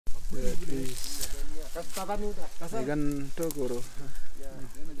Ikan tokoro.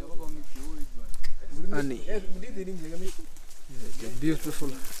 Ani.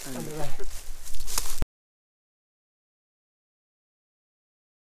 Beautiful.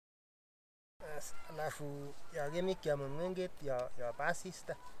 Alafu ya kemikia mwenget ya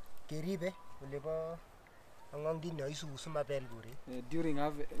pasista keribe ulipo angongdin ya isu sumabel guri. During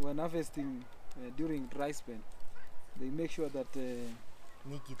when harvesting during dry spell, they make sure that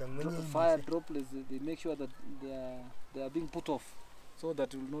fire droplets, they make sure that they are being put off so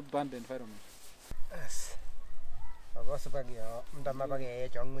that it will not burn the environment. Yes.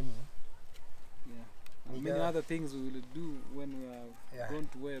 Many other things we will do when we are going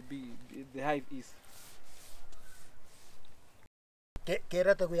to where the hive is.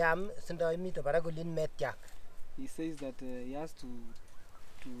 He says that he has to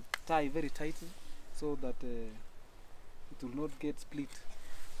tie very tightly so that it will not get split.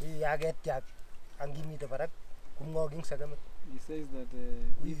 He says that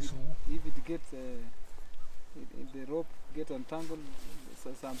if it gets if the rope gets entangled,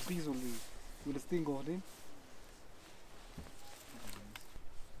 some bees will sting of him.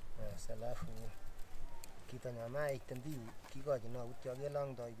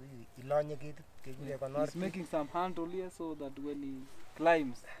 He's making some handle here so that when he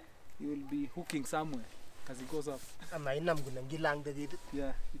climbs, he will be hooking somewhere as he goes up.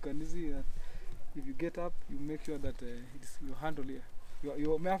 Yeah, you can see that if you get up, you make sure that it's your handle here.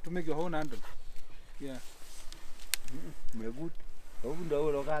 You may have to make your own handle. Yeah. We're good.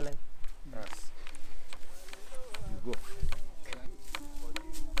 Yes. You go.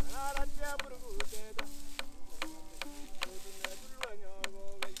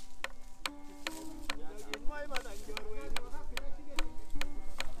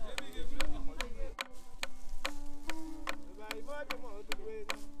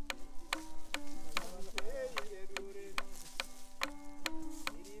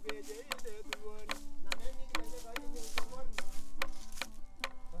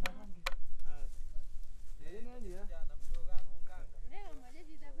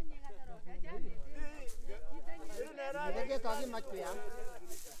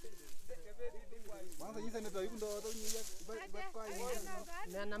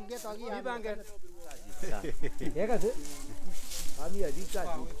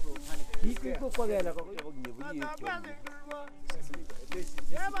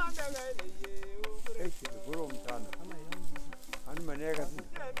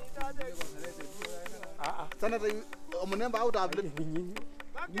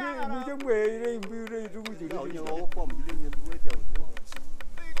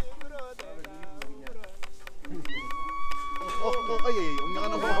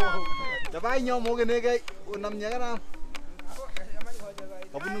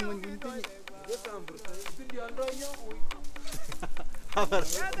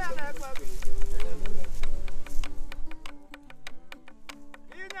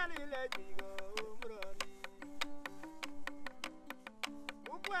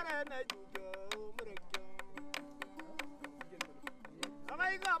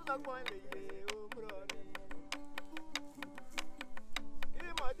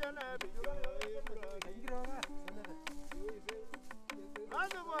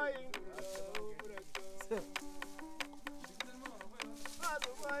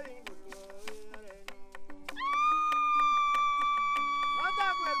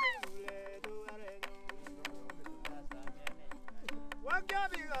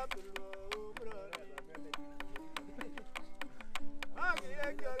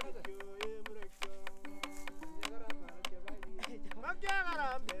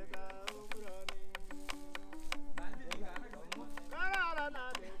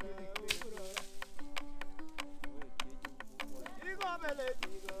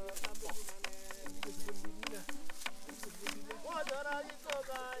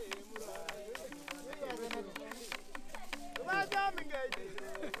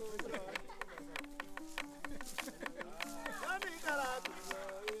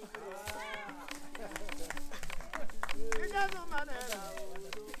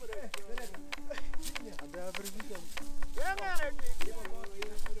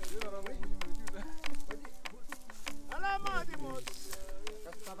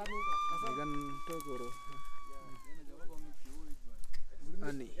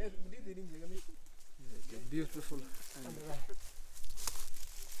 Beautiful.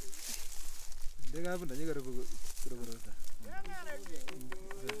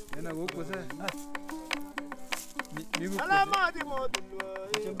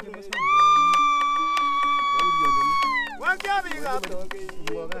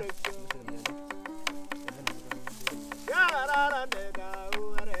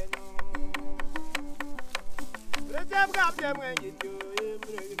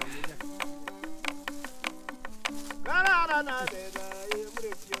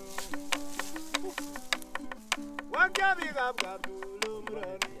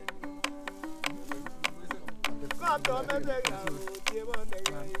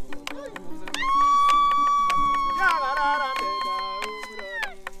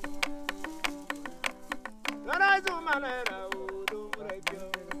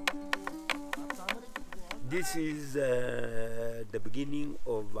 This is the beginning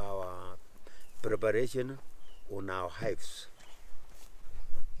of our preparation on our hives.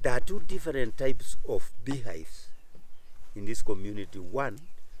 There are two different types of beehives in this community. One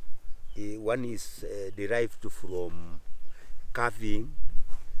is derived from carving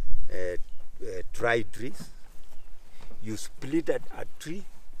dry trees. You split a tree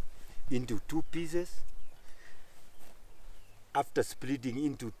into two pieces. After splitting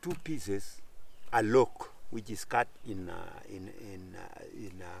into two pieces, a log which is cut in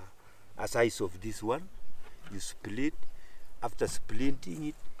a size of this one, you split. After splitting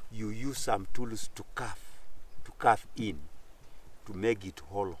it, you use some tools to carve in, to make it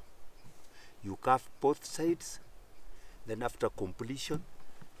hollow. You carve both sides, then after completion,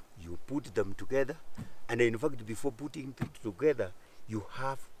 you put them together, and in fact, before putting it together, you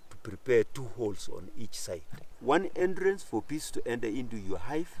have to prepare two holes on each side. One entrance for bees to enter into your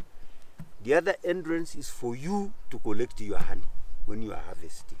hive. The other entrance is for you to collect your honey when you are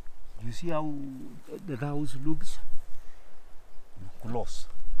harvesting. You see how the house looks? You close.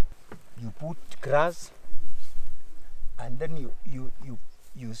 You put grass, and then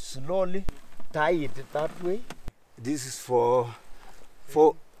you slowly tie it that way. This is to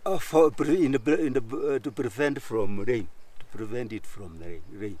prevent from rain, to prevent it from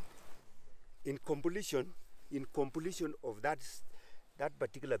rain. In completion of that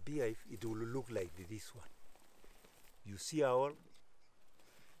particular beehive, it will look like this one. You see a hole.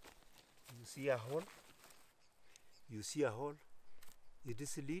 You see a hole. You see a hole. It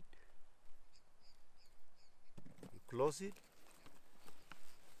is a lid. You close it.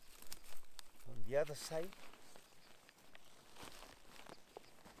 On the other side,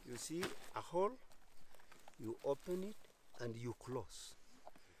 you see a hole. You open it and you close.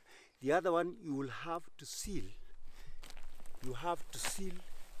 The other one you will have to seal. You have to seal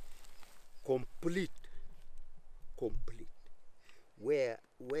complete, where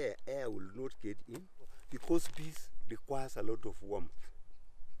air will not get in, because bees requires a lot of warmth.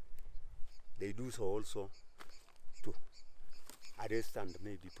 They do so also to arrest and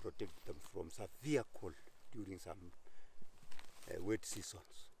maybe protect them from severe cold during some wet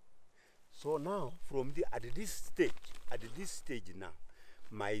seasons. So now, at this stage now,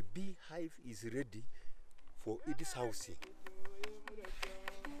 my beehive is ready for its housing.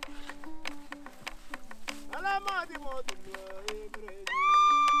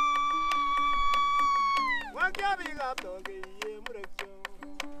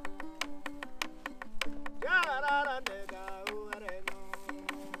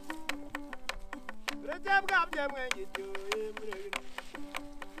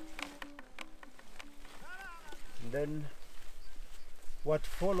 Then what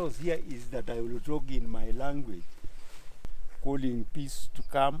follows here is that I will talk in my language, calling bees to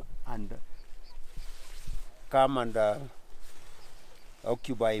come and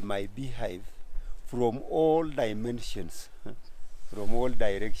occupy my beehive from all dimensions, from all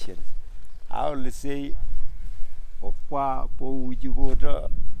directions. I will say, okwa po ujigota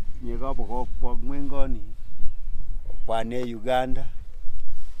nyegabo kwa Mwengoni, okwa ne Uganda,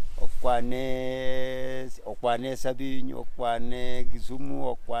 okwa ne Sabinyo, okwa ne Kisumu,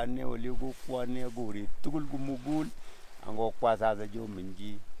 okwa ne Oligo, okwa ne Guri, tukul kumugul, ango kwa sasa jo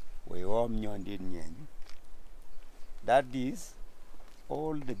mingi, weom nyondin nyenyu. That is,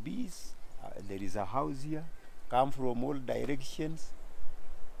 all the bees, there is a house here, come from all directions,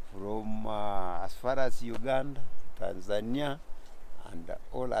 from as far as Uganda, Tanzania, and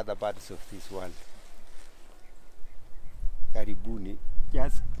all other parts of this world. Karibuni,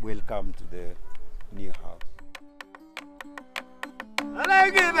 just welcome to the new house.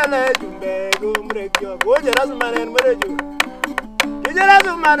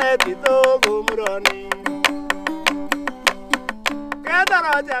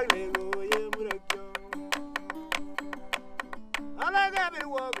 I like every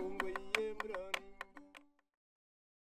walk.